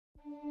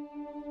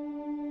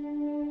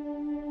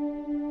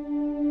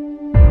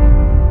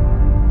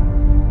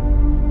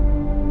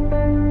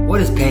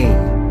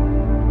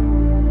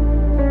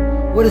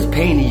What is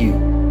pain to you?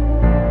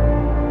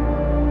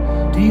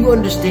 Do you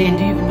understand?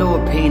 Do you even know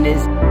what pain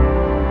is?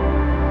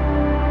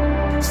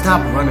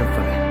 Stop running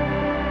from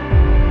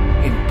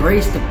it.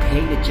 Embrace the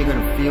pain that you're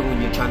gonna feel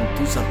when you're trying to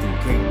do something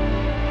great.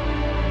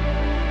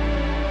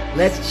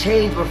 Let's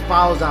change what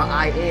follows our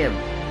I am.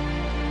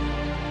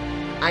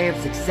 I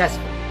am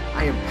successful.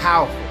 I am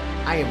powerful.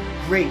 I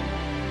am great.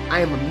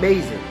 I am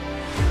amazing.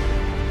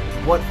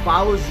 What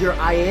follows your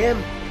I am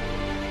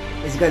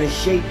is gonna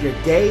shape your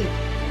day,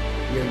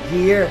 your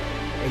year,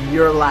 and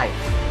your life.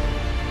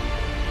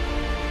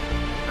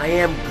 I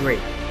am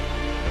great.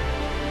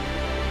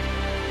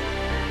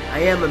 I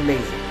am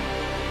amazing.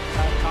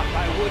 Caught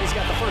by Wood. He's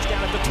got the first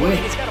down at the 20.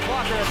 He's got a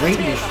blocker at the 10.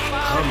 Greatness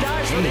comes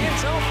pain.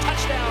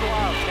 Touchdown,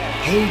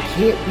 Wildcat. Pain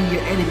can't be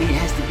your enemy. It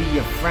has to be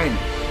your friend.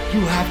 You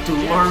have to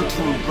learn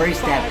to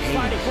embrace that pain.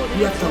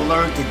 You have to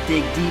learn to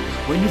dig deep.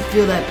 When you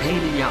feel that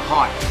pain in your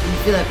heart, when you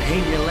feel that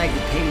pain in your leg,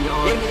 the pain in your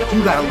arm, you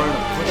gotta learn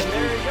to push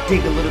through,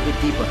 dig a little bit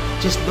deeper.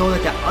 Just know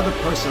that the other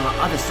person on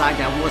the other side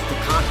that wants to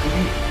conquer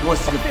you,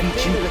 wants to defeat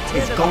you,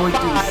 is going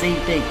through the same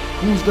thing.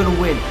 Who's gonna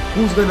win?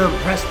 Who's gonna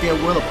impress their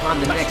will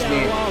upon the next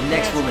man, the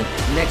next woman,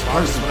 the next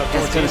person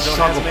that's gonna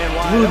struggle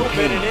through the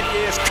pain?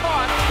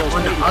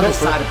 On the other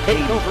side of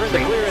pain,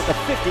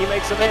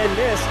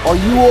 are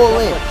you all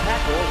in?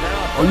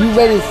 Are you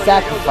ready to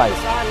sacrifice?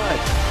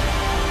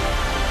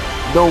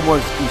 No more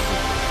excuses.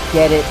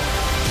 Get it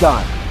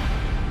done.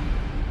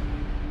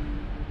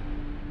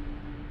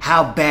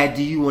 How bad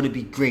do you want to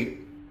be great?